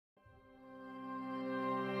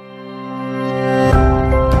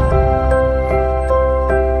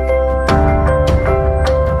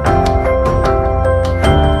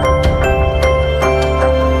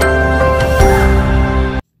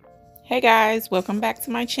guys, welcome back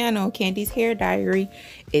to my channel, Candy's Hair Diary.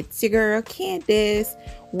 It's your girl Candace.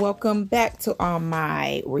 Welcome back to all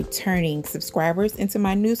my returning subscribers and to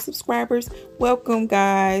my new subscribers. Welcome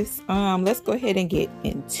guys. Let's go ahead and get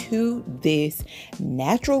into this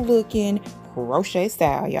natural looking crochet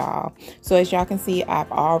style, y'all. So as y'all can see,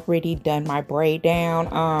 I've already done my braid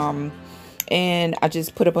down, and I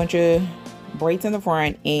just put a bunch of braids in the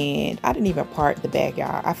front, and I didn't even part the back,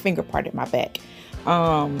 y'all. I finger parted my back.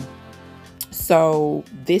 So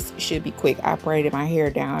this should be quick. I braided my hair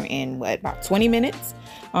down in about 20 minutes.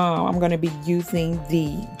 I'm going to be using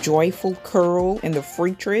the Joyful Curl in the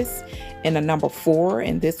free twist in the number 4,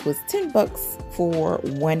 and this was 10 bucks for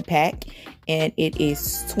one pack, and it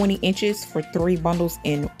is 20 inches for 3 bundles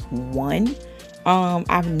in one.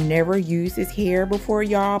 I've never used this hair before,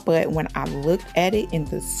 y'all, but when I looked at it in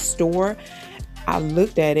the store, I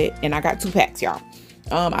looked at it and I got 2 packs, y'all.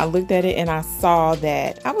 I looked at it and I saw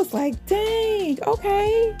that. I was like, dang,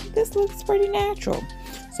 okay, this looks pretty natural.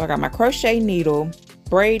 So I got my crochet needle,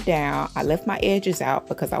 braid down. I left my edges out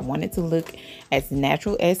because I wanted to look as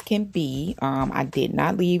natural as can be. I did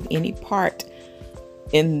not leave any part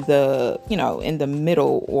in the, in the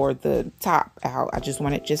middle or the top out. I just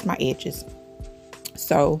wanted just my edges.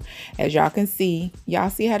 So as y'all can see, y'all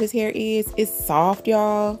see how this hair is? It's soft,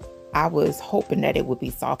 y'all. I was hoping that it would be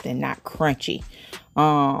soft and not crunchy.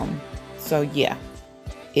 So yeah,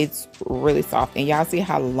 it's really soft, and y'all see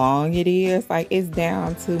how long it is. Like, it's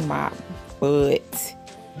down to my butt.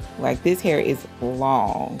 Like, this hair is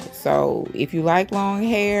long. So if you like long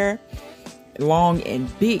hair, long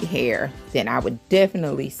and big hair, then I would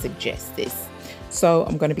definitely suggest this. So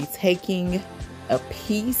I'm going to be taking a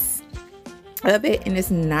piece of it, and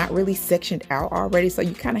it's not really sectioned out already, so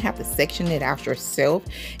you kind of have to section it out yourself.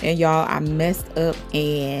 And y'all, I messed up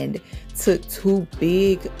and took too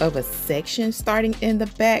big of a section starting in the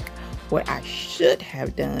back. What I should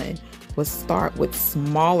have done was start with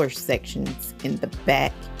smaller sections in the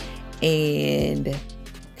back and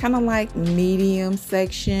kind of like medium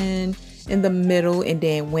section in the middle, and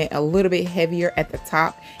then went a little bit heavier at the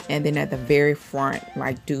top, and then at the very front,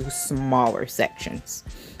 like, do smaller sections.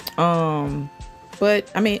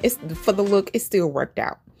 But I mean, it's for the look, it still worked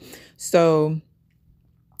out. So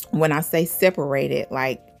when I say separate it,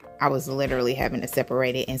 like, I was literally having to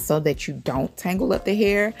separate it, and so that you don't tangle up the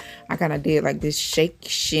hair, I kind of did like this shake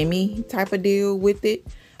shimmy type of deal with it,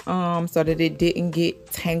 so that it didn't get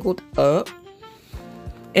tangled up.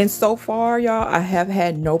 And so far, y'all, I have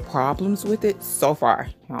had no problems with it so far.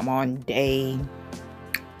 I'm on day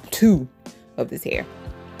 2 of this hair.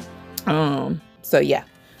 So yeah,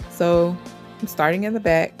 so I'm starting in the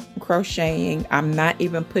back, crocheting. I'm not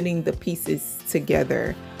even putting the pieces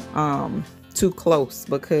together too close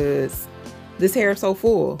because this hair is so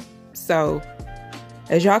full. So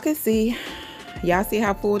as y'all can see, y'all see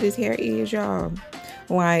how full this hair is, y'all.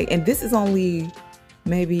 Like, and this is only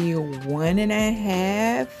maybe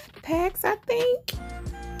 1.5 packs, I think.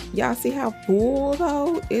 Y'all see how full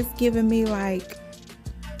though? It's giving me like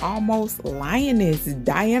almost Lioness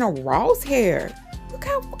Diana Ross hair. Look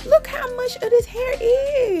how much of this hair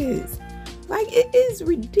is. Like, it is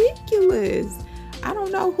ridiculous. I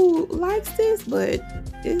don't know who likes this, but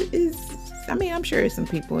it is, I mean, I'm sure there's some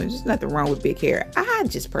people, and there's nothing wrong with big hair. I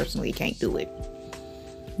just personally can't do it.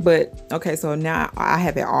 But okay, so now I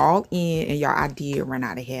have it all in, and y'all, I did run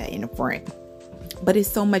out of hair in the front, but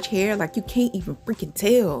it's so much hair, like, you can't even freaking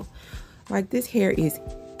tell. Like, this hair is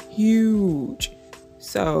huge.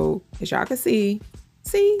 So as y'all can see,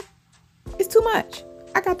 it's too much.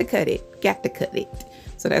 I got to cut it.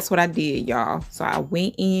 So that's what I did, y'all. So I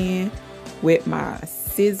went in with my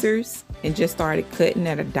scissors and just started cutting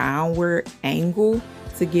at a downward angle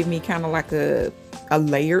to give me kind of like a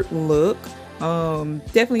layered look.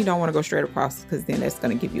 Definitely don't want to go straight across, because then that's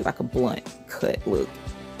going to give you like a blunt cut look,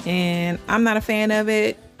 and I'm not a fan of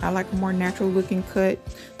it. I like a more natural looking cut,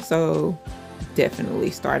 so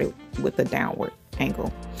definitely started with a downward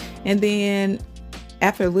angle. And then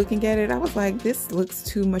after looking at it, I was like, this looks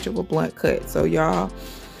too much of a blunt cut. So y'all,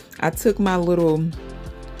 I took my little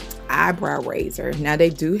eyebrow razor. Now they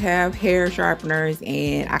do have hair sharpeners,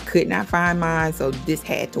 and I could not find mine, so this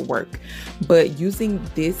had to work. But using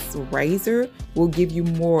this razor will give you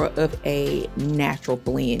more of a natural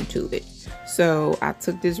blend to it. So I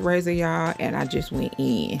took this razor, y'all, and I just went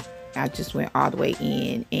in. I just went all the way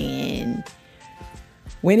in and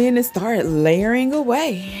went in and started layering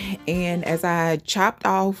away. And as I chopped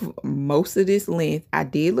off most of this length, I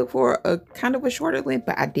did look for a kind of a shorter length,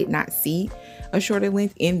 but I did not see a shorter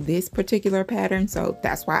length in this particular pattern, so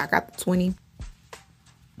that's why I got the 20.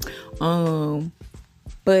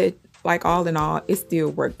 But like, all in all, it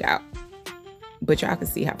still worked out. but y'all can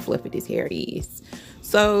see how fluffy this hair is.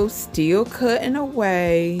 So still cutting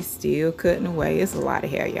away, it's a lot of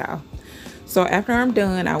hair, y'all. So after I'm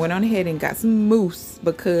done, I went on ahead and got some mousse,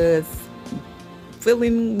 because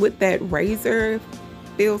fiddling with that razor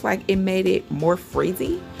feels like it made it more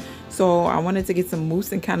frizzy. So I wanted to get some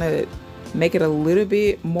mousse and kind of make it a little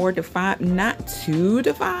bit more defined, not too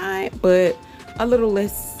defined, but a little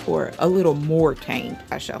less, or a little more tamed,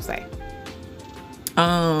 I shall say.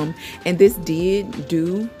 And this did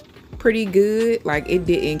do pretty good. Like, it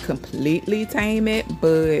didn't completely tame it,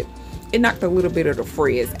 but it knocked a little bit of the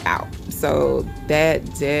frizz out. So that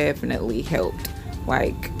definitely helped,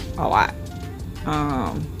 like, a lot.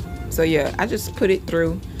 So yeah, I just put it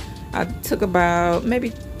through. I took about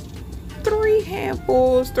maybe 3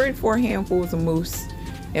 to 4 handfuls of mousse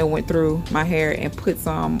and went through my hair and put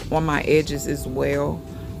some on my edges as well,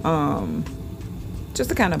 just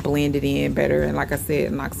to kind of blend it in better, and like I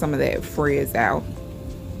said, knock some of that frizz out.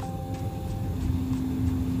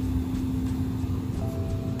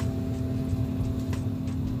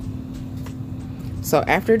 So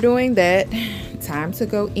after doing that, time to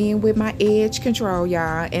go in with my edge control,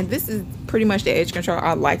 y'all. And this is pretty much the edge control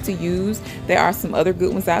I like to use. There are some other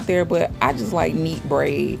good ones out there, but I just like neat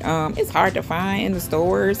braid. It's hard to find in the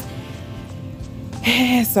stores.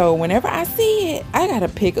 So whenever I see it, I gotta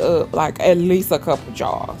pick up like at least a couple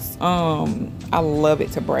jars. I love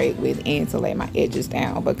it to braid with and to lay my edges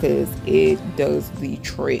down, because it does the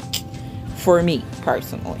trick for me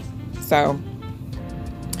personally. So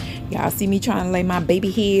y'all see me trying to lay my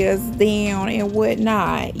baby hairs down and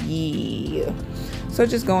whatnot. Yeah. So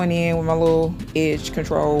just going in with my little edge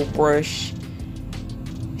control brush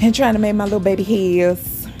and trying to make my little baby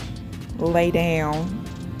hairs lay down.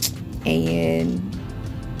 And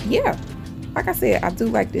yeah, like I said, I do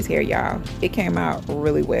like this hair, y'all. It came out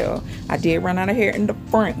really well. I did run out of hair in the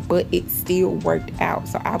front, but it still worked out.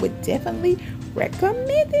 So I would definitely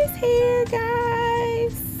recommend this hair,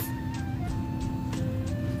 guys.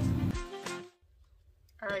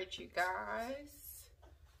 Alright, you guys.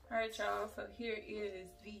 Alright, y'all. So here is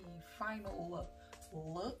the final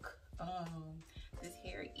look. This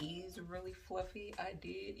hair is really fluffy. I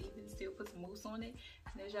did even still put some mousse on it,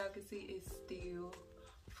 and as y'all can see, it's still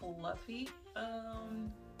fluffy.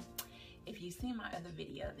 If you've seen my other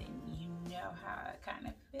video, then you know how I kind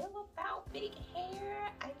of feel about big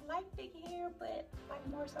hair. I like big hair, but like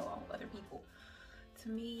more so on other people. To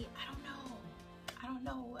me, I don't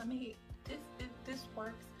know. I mean, this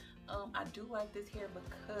works. I do like this hair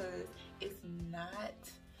because it's not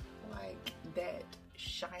like that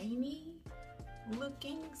shiny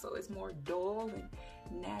looking, so it's more dull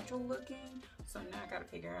and natural looking. So now I gotta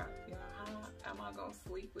figure out, you know, how am I gonna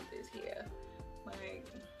sleep with this hair? Like,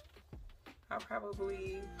 I'll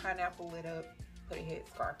probably pineapple it up, put a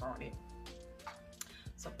headscarf on it,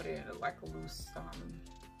 so put it in like a loose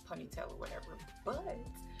ponytail or whatever. But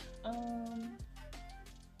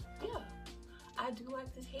yeah, I do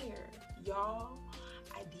like this hair, y'all.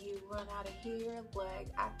 I did run out of hair. Like,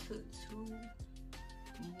 I took too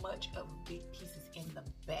much of big pieces in the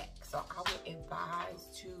back, so I would advise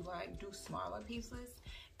to like do smaller pieces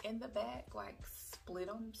in the back, like split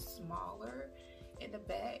them smaller in the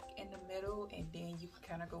back, in the middle, and then you can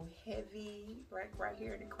kind of go heavy right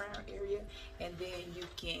here in the crown area, and then you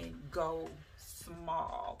can go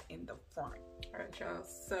small in the front. All right, y'all.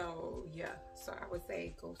 So yeah, so I would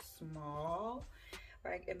say go small,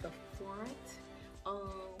 like in the front. I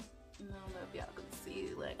don't know if y'all can see,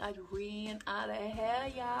 like, I ran out of hair,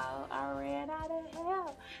 y'all. I ran out of hair.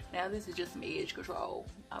 Now this is just some edge control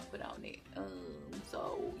I put on it.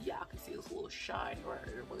 So y'all can see this little shine right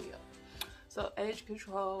here, but yeah. So edge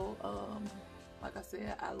control, like I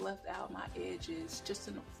said, I left out my edges just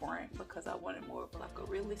in the front because I wanted more of like a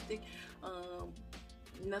realistic.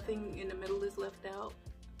 Nothing in the middle is left out.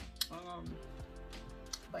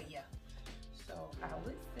 But yeah. So I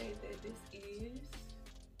would say that this is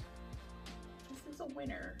a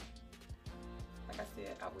winner. Like I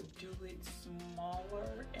said, I would do it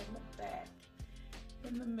smaller in the back,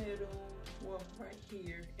 in the middle, well, right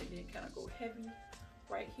here, and then kind of go heavy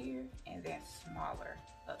right here, and then smaller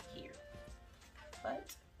up here.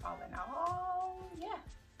 But all in all, yeah.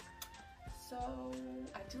 So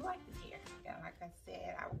I do like this hair, and like I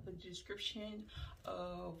said, I will put a description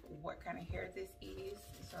of what kind of hair this is,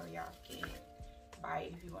 so y'all can buy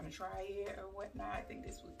it if you want to try it or whatnot. I think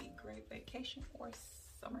this would be great vacation or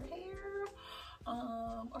summer hair, or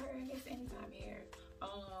I guess anytime hair.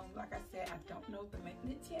 Like I said, I don't know the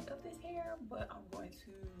maintenance yet of this hair, but I'm going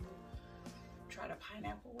to try to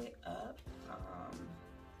pineapple it up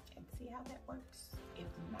and see how that works. If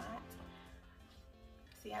not,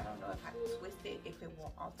 See, I don't know if I twist it, if it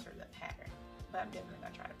will alter the pattern, but I'm definitely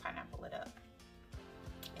gonna try to pineapple it up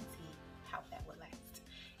and see how that would last.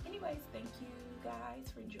 Anyways, thank you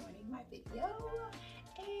guys for joining my video,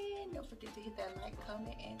 and don't forget to hit that like,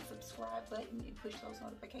 comment, and subscribe button, and push those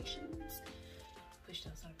notifications. Push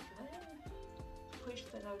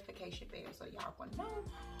the notification bell so y'all will know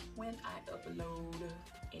when I upload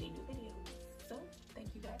any new videos. So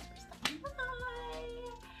thank you guys for stopping by.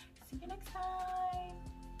 See you next time.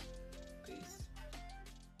 Peace.